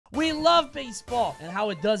love baseball and how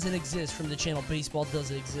it doesn't exist from the channel Baseball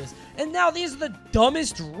Doesn't Exist. And now these are the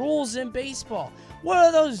dumbest rules in baseball. What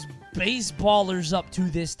are those baseballers up to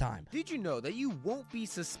this time? Did you know that you won't be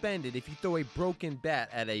suspended if you throw a broken bat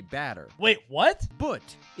at a batter? Wait, what? But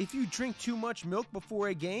if you drink too much milk before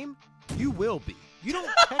a game, you will be. You don't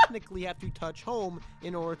technically have to touch home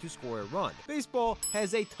in order to score a run. Baseball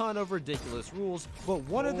has a ton of ridiculous rules, but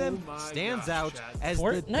one of them stands out as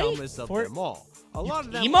the dumbest of them all. A lot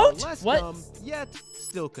of them are less dumb, yet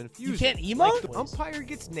still confusing. You can't emote? Like the umpire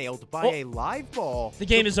gets nailed by a live ball. The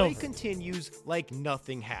game is over. The play continues like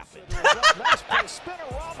nothing happened.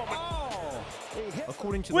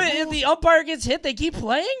 According to the rules, if the umpire gets hit, they keep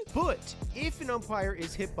playing? But if an umpire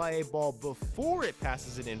is hit by a ball before it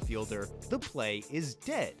passes an infielder, the play is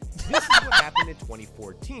dead. This is what happened in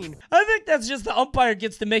 2014. I think that's just the umpire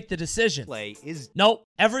gets to make the decision. Play is Nope.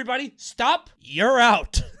 Everybody, stop. You're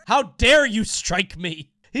out. How dare you strike me?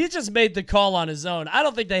 He just made the call on his own. I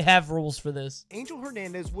don't think they have rules for this. Angel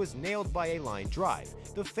Hernandez was nailed by a line drive.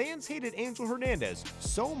 The fans hated Angel Hernandez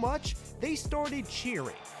so much, they started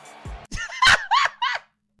cheering.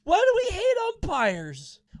 Why do we hate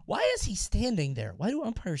umpires? Why is he standing there? Why do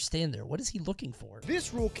umpires stand there? What is he looking for?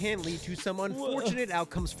 This rule can lead to some unfortunate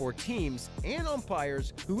outcomes for teams and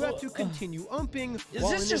umpires who have to continue umping. Is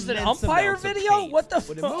this just an umpire video? What the fuck?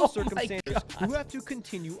 But in most circumstances, who have to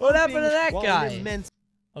continue what happened to that guy? Immense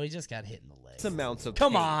Oh, he just got hit in the leg. Amounts of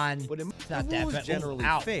Come pain. on. But It's not the that rule bad. is generally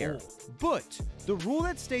fair. But the rule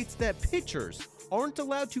that states that pitchers aren't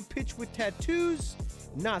allowed to pitch with tattoos,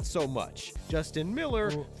 not so much. Justin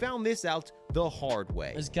Miller found this out the hard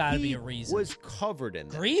way. There's gotta be a reason. He was covered in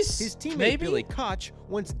them. Grease? His teammate Maybe? Billy Koch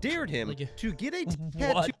once dared him to get a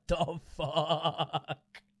tattoo. What the fuck?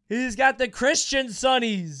 He's got the Christian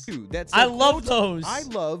Sonnies. That said, I love those. I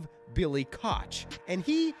love Billy Koch. And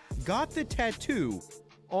he got the tattoo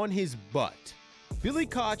on his butt. Billy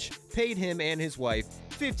Koch paid him and his wife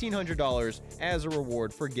 $1,500 as a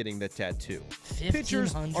reward for getting the tattoo.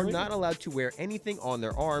 Pitchers are not allowed to wear anything on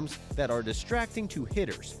their arms that are distracting to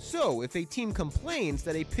hitters. So if a team complains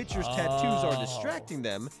that a pitcher's tattoos are distracting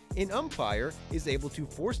them, an umpire is able to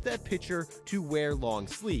force that pitcher to wear long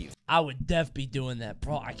sleeves. I would def be doing that.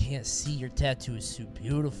 Bro, I can't see. Your tattoo is so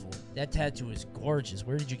beautiful. That tattoo is gorgeous.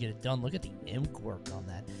 Where did you get it done? Look at the ink work on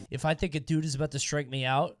that. If I think a dude is about to strike me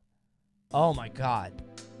out, oh my god.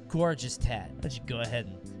 Gorgeous tat. Why don't you go ahead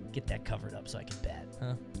and get that covered up so I can bat,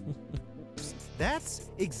 huh? That's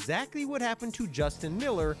exactly what happened to Justin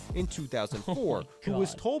Miller in 2004, who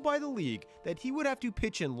was told by the league that he would have to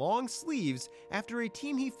pitch in long sleeves after a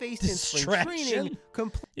team he faced in spring training.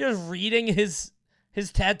 You're reading his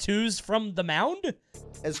tattoos from the mound?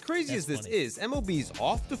 As crazy as this is, MLB's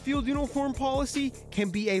off-the-field uniform policy can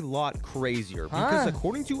be a lot crazier because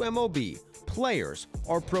according to MLB, players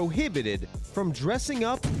are prohibited from dressing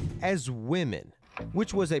up as women,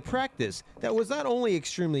 which was a practice that was not only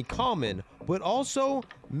extremely common, but also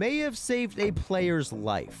may have saved a player's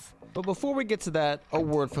life. But before we get to that, a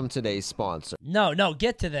word from today's sponsor. No,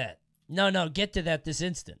 get to that. No, get to that this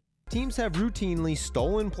instant. Teams have routinely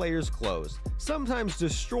stolen players' clothes, sometimes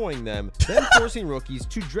destroying them, then forcing rookies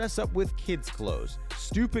to dress up with kids' clothes,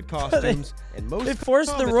 stupid costumes, and most They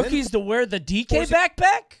forced the rookies to wear the DK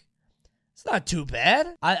backpack? It's not too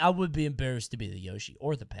bad. I would be embarrassed to be the Yoshi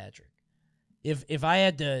or the Patrick. If I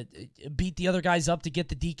had to beat the other guys up to get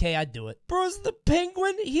the DK, I'd do it. Bro's the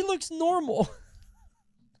Penguin. He looks normal.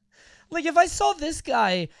 Like, if I saw this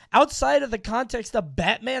guy outside of the context of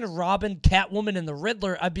Batman, Robin, Catwoman, and the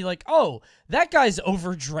Riddler, I'd be like, oh, that guy's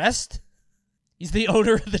overdressed. He's the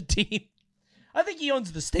owner of the team. I think he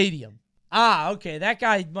owns the stadium. Ah, okay, that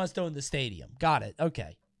guy must own the stadium. Got it,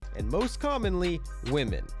 okay. And most commonly,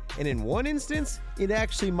 women. And in one instance, it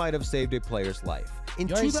actually might have saved a player's life. In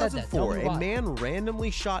 2004, a man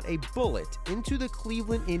randomly shot a bullet into the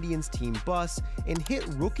Cleveland Indians team bus and hit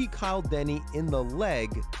rookie Kyle Denny in the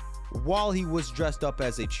leg while he was dressed up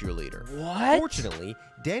as a cheerleader. What? Fortunately,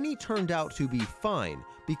 Denny turned out to be fine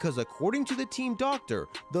because according to the team doctor,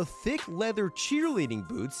 the thick leather cheerleading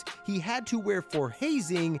boots he had to wear for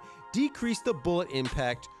hazing decreased the bullet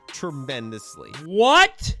impact tremendously.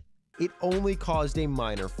 What? It only caused a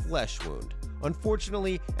minor flesh wound.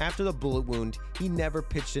 Unfortunately, after the bullet wound, he never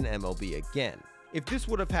pitched in MLB again. If this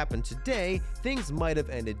would have happened today, things might have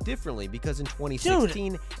ended differently because in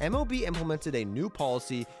 2016, MLB implemented a new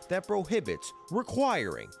policy that prohibits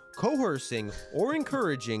requiring, coercing, or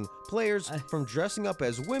encouraging players from dressing up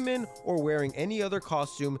as women or wearing any other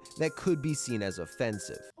costume that could be seen as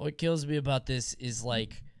offensive. What kills me about this is,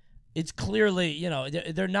 like, It's clearly,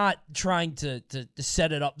 they're not trying to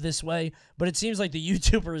set it up this way, but it seems like the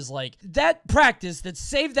YouTuber is like, that practice that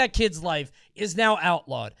saved that kid's life is now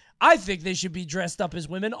outlawed. I think they should be dressed up as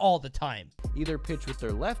women all the time. Either pitch with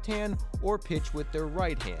their left hand or pitch with their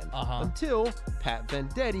right hand. Until Pat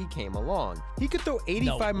Venditti came along. He could throw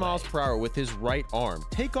 85 miles per hour with his right arm,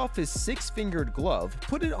 take off his 6-fingered glove,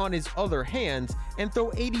 put it on his other hand, and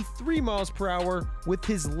throw 83 miles per hour with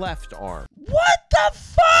his left arm. What the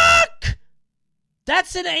fuck?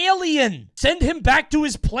 That's an alien. Send him back to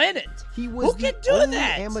his planet. He was the only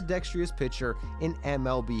ambidextrous pitcher in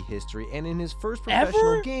MLB history, and in his first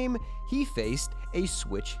professional game, he faced a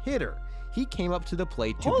switch hitter. He came up to the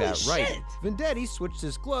plate to bat righty. Venditti switched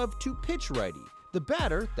his glove to pitch righty. The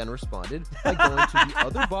batter then responded by going to the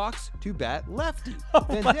other box to bat lefty.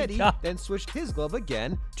 Venditti then switched his glove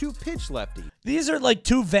again to pitch lefty. These are like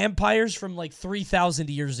two vampires from like 3,000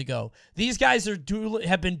 years ago. These guys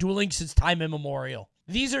have been dueling since time immemorial.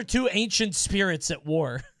 These are two ancient spirits at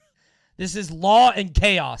war. This is law and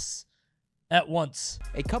chaos at once.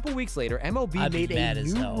 A couple weeks later, MLB made a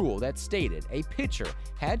new rule that stated a pitcher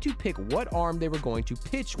had to pick what arm they were going to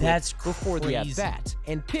pitch with before the at-bat,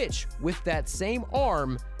 and pitch with that same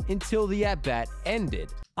arm until the at-bat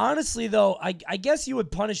ended. Honestly, though, I guess you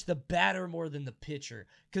would punish the batter more than the pitcher,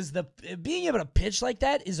 because being able to pitch like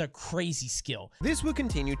that is a crazy skill. This would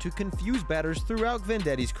continue to confuse batters throughout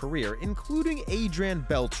Venditti's career, including Adrian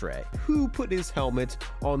Beltre, who put his helmet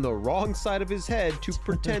on the wrong side of his head to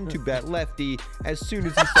pretend to bat lefty as soon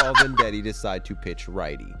as he saw Venditti decide to pitch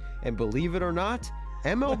righty. And believe it or not,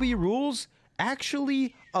 MLB rules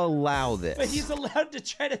actually allow this. But he's allowed to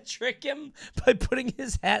try to trick him by putting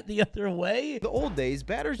his hat the other way? The old days,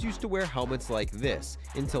 batters used to wear helmets like this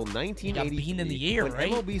until 1983, in the ear, when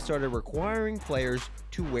MLB started requiring players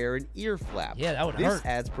to wear an ear flap. Yeah, that would hurt. This hurt.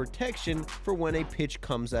 adds protection for when a pitch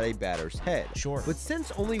comes at a batter's head. Sure. But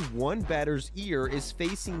since only one batter's ear is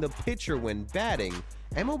facing the pitcher when batting,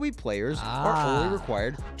 MLB players are only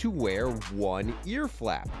required to wear one ear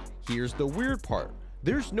flap. Here's the weird part.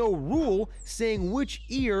 There's no rule saying which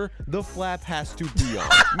ear the flap has to be on.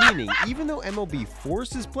 Meaning, even though MLB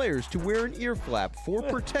forces players to wear an ear flap for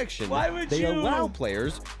protection, they allow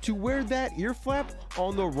players to wear that ear flap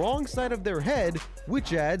on the wrong side of their head,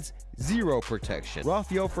 which adds zero protection.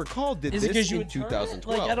 Rafael Furcal did this in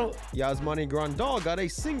 2012. Yasmani Grandal got a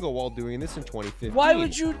single while doing this in 2015. Why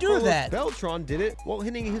would you do that? Beltran did it while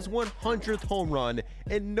hitting his 100th home run,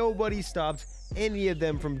 and nobody stopped any of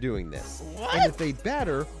them from doing this. What? And if a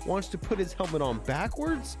batter wants to put his helmet on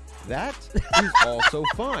backwards, that is also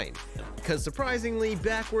fine. Because surprisingly,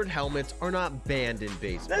 backward helmets are not banned in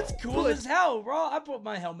baseball. That's cool as hell, bro. I put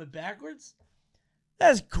my helmet backwards.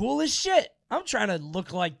 That's cool as shit. I'm trying to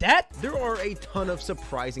look like that. There are a ton of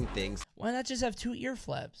surprising things. Why not just have two ear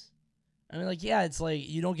flaps? I mean, like, yeah, it's like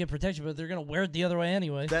you don't get protection, but they're going to wear it the other way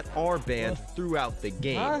anyway. That are banned throughout the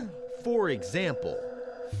game. For example,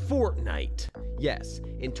 Fortnite. Yes,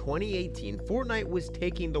 in 2018, Fortnite was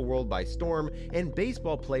taking the world by storm, and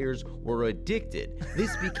baseball players were addicted.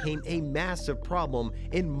 This became a massive problem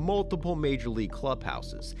in multiple major league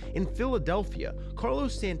clubhouses. In Philadelphia,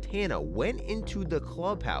 Carlos Santana went into the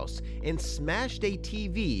clubhouse and smashed a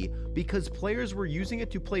TV because players were using it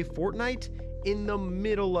to play Fortnite in the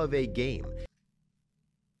middle of a game.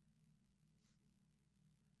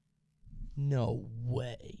 No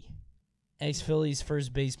way. Ex-Phillies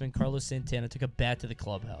first baseman Carlos Santana took a bat to the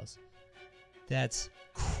clubhouse. That's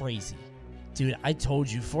crazy. Dude, I told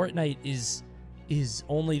you, Fortnite is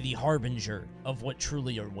only the harbinger of what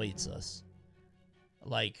truly awaits us.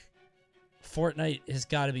 Like, Fortnite has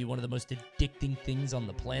got to be one of the most addicting things on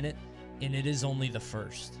the planet, and it is only the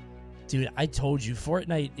first. Dude, I told you,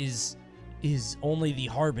 Fortnite is only the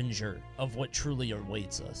harbinger of what truly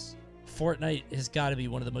awaits us. Fortnite has got to be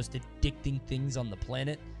one of the most addicting things on the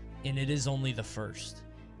planet, and it is only the first.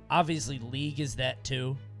 Obviously, League is that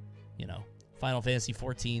too. You know, Final Fantasy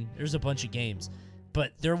 14. There's a bunch of games.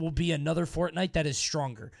 But there will be another Fortnite that is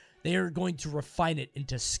stronger. They are going to refine it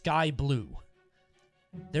into sky blue.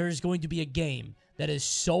 There is going to be a game that is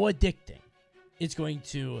so addicting, it's going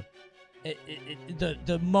to...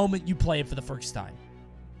 the moment you play it for the first time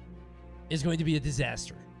is going to be a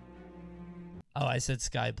disaster. Oh, I said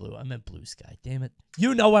sky blue. I meant blue sky. Damn it.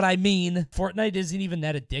 You know what I mean. Fortnite isn't even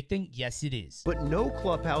that addicting. Yes, it is. But no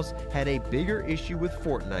clubhouse had a bigger issue with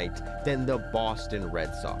Fortnite than the Boston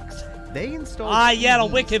Red Sox. They installed the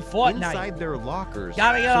wicked Fortnite inside their lockers.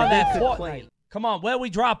 Gotta get on that Fortnite. Play Come on, where are we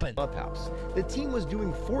dropping? Clubhouse. The team was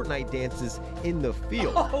doing Fortnite dances in the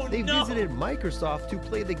field. Oh, they no. visited Microsoft to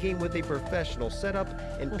play the game with a professional setup,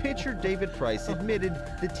 and pitcher David Price admitted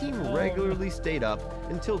the team regularly stayed up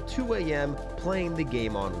until 2 a.m. playing the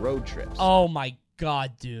game on road trips. Oh my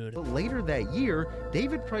God, dude. But later that year,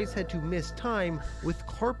 David Price had to miss time with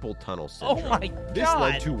carpal tunnel syndrome. Oh my God. This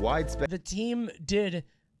led to widespread. The team did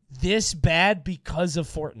this bad because of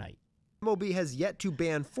Fortnite. MLB has yet to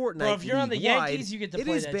ban Fortnite. Bro, if you're on the league-wide. Yankees, you get to it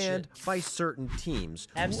play is that banned shit. by certain teams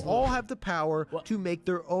Absolutely. who all have the power to make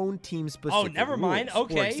their own team-specific Oh, never mind. rules.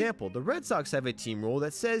 Okay. For example, the Red Sox have a team rule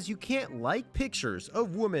that says you can't like pictures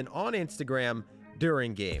of women on Instagram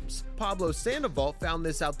during games. Pablo Sandoval found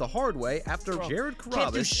this out the hard way after Jared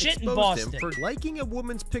can't do Carrabis shit in exposed him Boston. for liking a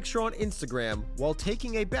woman's picture on Instagram while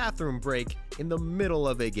taking a bathroom break in the middle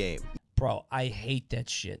of a game. Bro, I hate that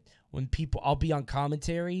shit. When I'll be on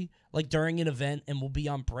commentary, like during an event, and we'll be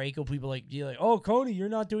on break, and people you're like, oh, Coney, you're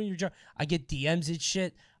not doing your job. I get DMs and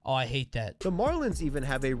shit. Oh, I hate that. The Marlins even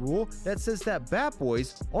have a rule that says that bat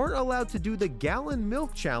boys aren't allowed to do the gallon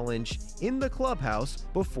milk challenge in the clubhouse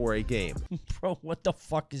before a game. Bro, what the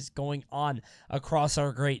fuck is going on across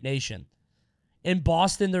our great nation? In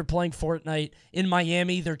Boston, they're playing Fortnite. In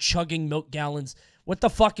Miami, they're chugging milk gallons. What the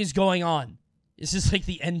fuck is going on? This is like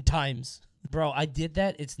the end times. Bro, I did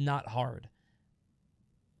that. It's not hard.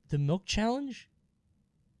 The milk challenge?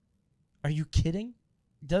 Are you kidding?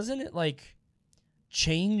 Doesn't it, like,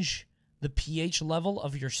 change the pH level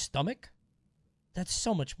of your stomach? That's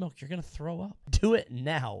so much milk. You're going to throw up. Do it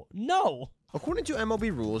now. No. According to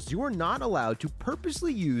MLB rules, you are not allowed to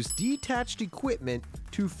purposely use detached equipment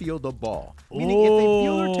to field a ball. Meaning if a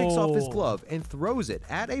fielder takes off his glove and throws it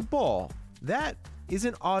at a ball, that is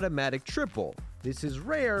an automatic triple. This is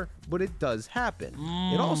rare, but it does happen.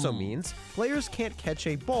 It also means players can't catch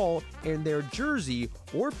a ball in their jersey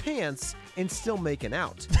or pants and still make an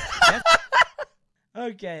out.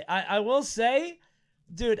 Okay, I will say,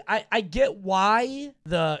 dude, I get why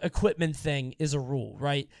the equipment thing is a rule,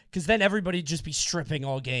 right? Because then everybody'd just be stripping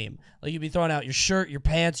all game. Like, you'd be throwing out your shirt, your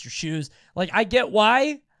pants, your shoes. Like, I get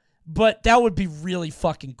why, but that would be really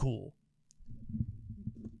fucking cool.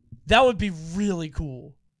 That would be really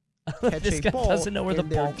cool. Catch This a guy ball doesn't know where in the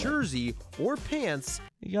their ball went. jersey or pants.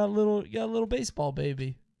 You got a little baseball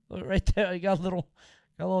baby. Look right there. You got a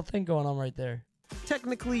little thing going on right there.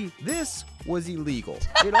 Technically, this was illegal.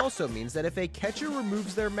 It also means that if a catcher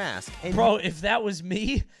removes their mask and Bro, if that was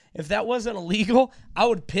me, if that wasn't illegal, I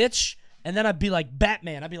would pitch, and then I'd be like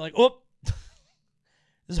Batman. I'd be like, oh,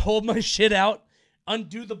 just hold my shit out,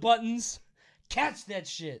 undo the buttons, catch that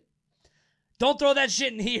shit. Don't throw that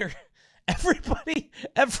shit in here. Everybody,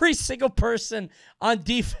 every single person on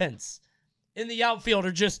defense in the outfield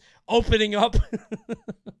are just opening up.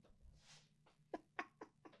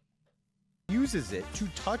 uses it to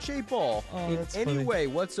touch a ball in any way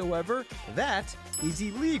whatsoever, that is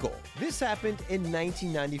illegal. This happened in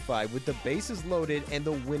 1995 with the bases loaded and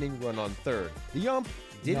the winning run on third. The ump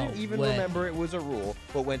didn't even remember it was a rule,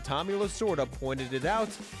 but when Tommy Lasorda pointed it out,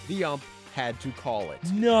 the ump had to call it.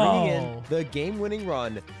 Bringing in the game-winning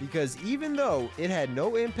run because even though it had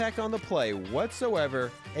no impact on the play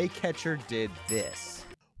whatsoever, a catcher did this.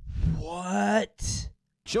 What?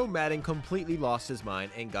 Joe Madden completely lost his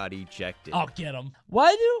mind and got ejected. I'll get him.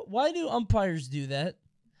 Why do umpires do that?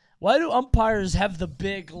 Why do umpires have the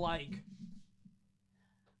big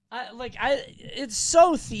it's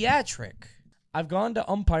so theatric. I've gone to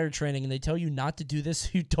umpire training and they tell you not to do this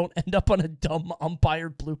so you don't end up on a dumb umpire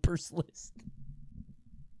bloopers list.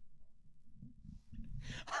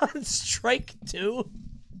 On strike two,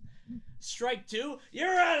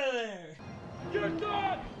 you're out of there. You're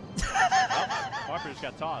done. Harper just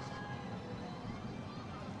got tossed.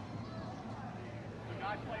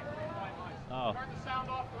 Oh. Turn the sound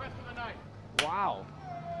off the rest of the night. Wow.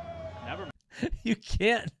 Never. You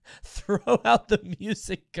can't throw out the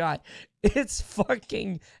music guy. It's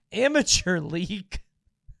fucking amateur league.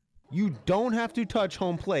 You don't have to touch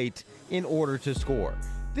home plate in order to score.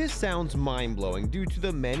 This sounds mind-blowing due to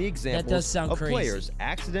the many examples of players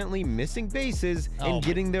accidentally missing bases and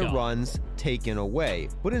getting their runs taken away.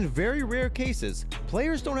 But in very rare cases,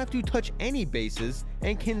 players don't have to touch any bases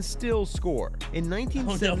and can still score. In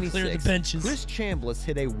 1976, Chris Chambliss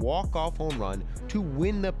hit a walk-off home run to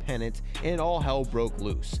win the pennant, and all hell broke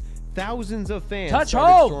loose. Thousands of fans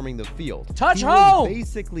started storming the field. He was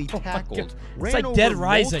basically tackled, ran over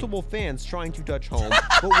multiple fans trying to touch home,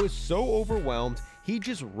 but was so overwhelmed he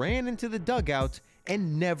just ran into the dugout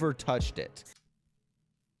and never touched it.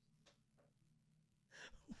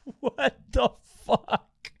 What the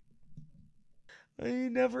fuck? He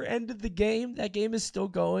never ended the game. That game is still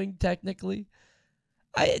going, technically.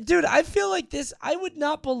 Dude, I feel like this. I would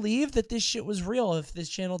not believe that this shit was real if this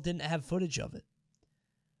channel didn't have footage of it.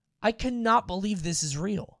 I cannot believe this is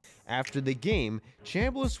real. After the game,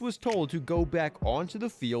 Chambliss was told to go back onto the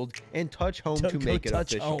field and touch home to make it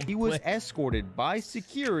official. He was escorted by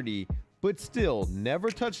security, but still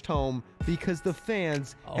never touched home because the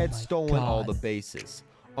fans had stolen all the bases.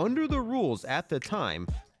 Under the rules at the time...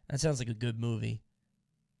 That sounds like a good movie.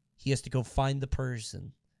 He has to go find the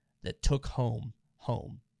person that took home.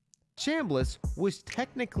 Chambliss was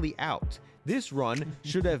technically out. This run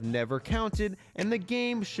should have never counted, and the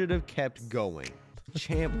game should have kept going.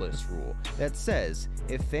 Chambliss rule that says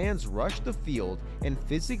if fans rush the field and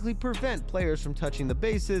physically prevent players from touching the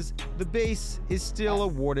bases, the base is still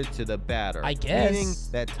awarded to the batter. I guess. Meaning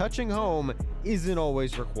that touching home isn't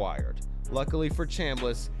always required. Luckily for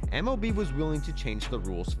Chambliss, MLB was willing to change the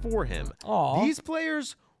rules for him. Aww. These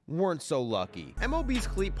players weren't so lucky. MLB's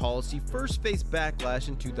cleat policy first faced backlash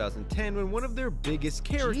in 2010 when one of their biggest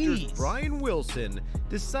characters, Brian Wilson,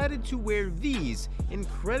 decided to wear these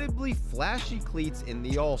incredibly flashy cleats in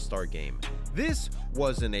the All-Star game. This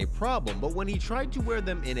wasn't a problem, but when he tried to wear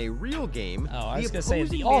them in a real game, the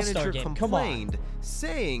opposing manager complained,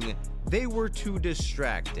 saying they were too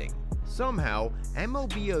distracting. Somehow,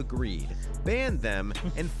 MLB agreed, banned them,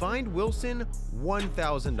 and fined Wilson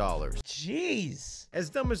 $1,000. Jeez. As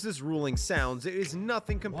dumb as this ruling sounds, it is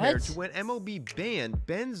nothing compared to when MLB banned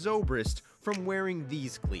Ben Zobrist from wearing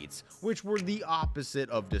these cleats, which were the opposite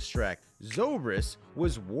of distract. Zobrist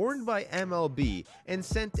was warned by MLB and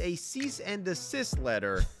sent a cease and desist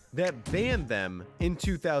letter that banned them in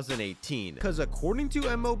 2018. Because according to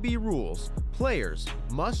MLB rules, players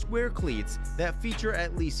must wear cleats that feature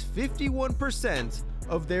at least 51%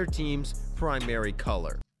 of their team's primary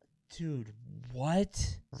color. Dude,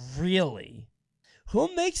 what? Really?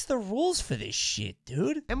 Who makes the rules for this shit,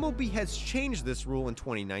 dude? MLB has changed this rule in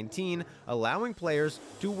 2019, allowing players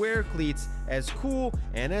to wear cleats as cool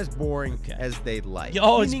and as boring as they'd like.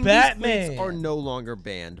 Yo, it's Batman. These cleats are no longer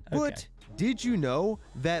banned. But did you know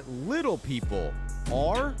that little people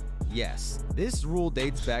are? Yes, this rule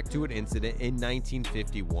dates back to an incident in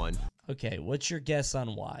 1951. Okay, what's your guess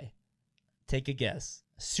on why? Take a guess.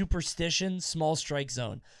 Superstition, small strike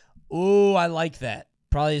zone. Ooh, I like that.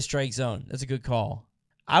 Probably a strike zone. That's a good call.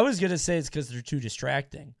 I was going to say it's because they're too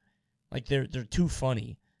distracting. Like, they're too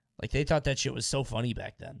funny. Like, they thought that shit was so funny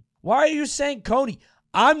back then. Why are you saying Coney?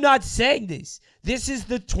 I'm not saying this. This is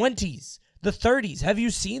the 20s, the 30s. Have you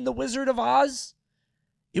seen The Wizard of Oz?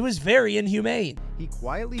 It was very inhumane. He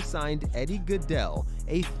quietly signed Eddie Goodell,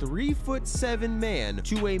 a 3'7" man,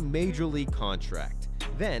 to a major league contract.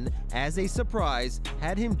 Then, as a surprise,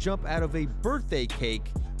 had him jump out of a birthday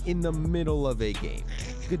cake in the middle of a game.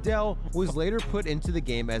 Goodell was later put into the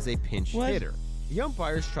game as a pinch hitter. The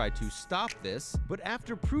umpires tried to stop this, but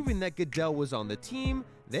after proving that Goodell was on the team,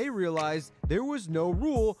 they realized there was no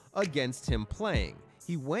rule against him playing.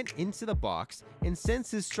 He went into the box, and since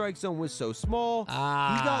his strike zone was so small, he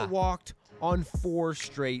got walked on 4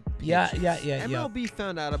 straight pitches. MLB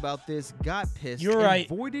found out about this, got pissed, and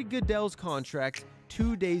voided Goodell's contract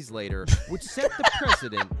 2 days later, which set the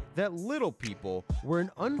precedent that little people were an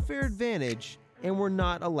unfair advantage and were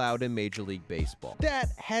not allowed in Major League Baseball. That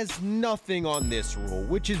has nothing on this rule,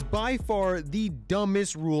 which is by far the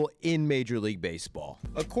dumbest rule in Major League Baseball.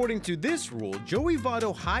 According to this rule, Joey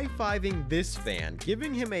Votto high-fiving this fan,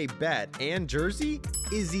 giving him a bat and jersey,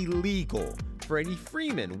 is illegal. Freddie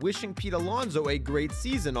Freeman wishing Pete Alonso a great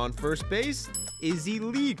season on first base is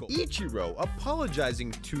illegal. Ichiro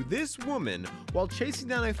apologizing to this woman while chasing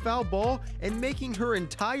down a foul ball and making her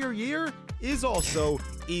entire year is also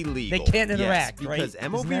illegal. They can't interact, because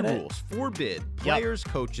MLB rules forbid players,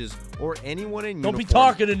 coaches, or anyone in uniform be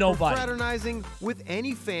talking to nobody, fraternizing with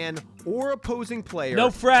any fan or opposing player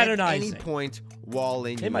fraternizing at any point while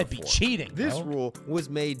in uniform. They might be cheating. This rule was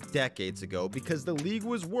made decades ago because the league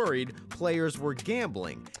was worried players were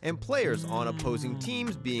gambling, and players on opposing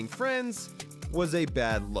teams being friends was a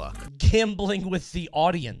bad look. Gambling with the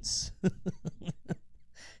audience.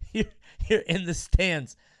 Here in the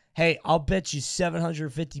stands. Hey, I'll bet you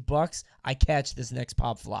 $750 I catch this next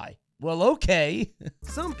pop fly. Well, okay.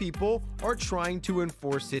 Some people are trying to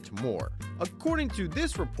enforce it more. According to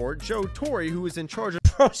this report, Joe Torre, who is in charge of...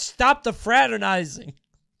 Bro, stop the fraternizing.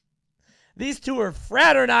 These two are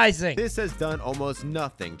fraternizing. This has done almost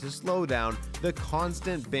nothing to slow down the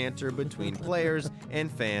constant banter between players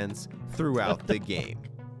and fans throughout the game.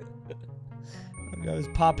 I was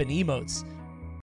popping emotes.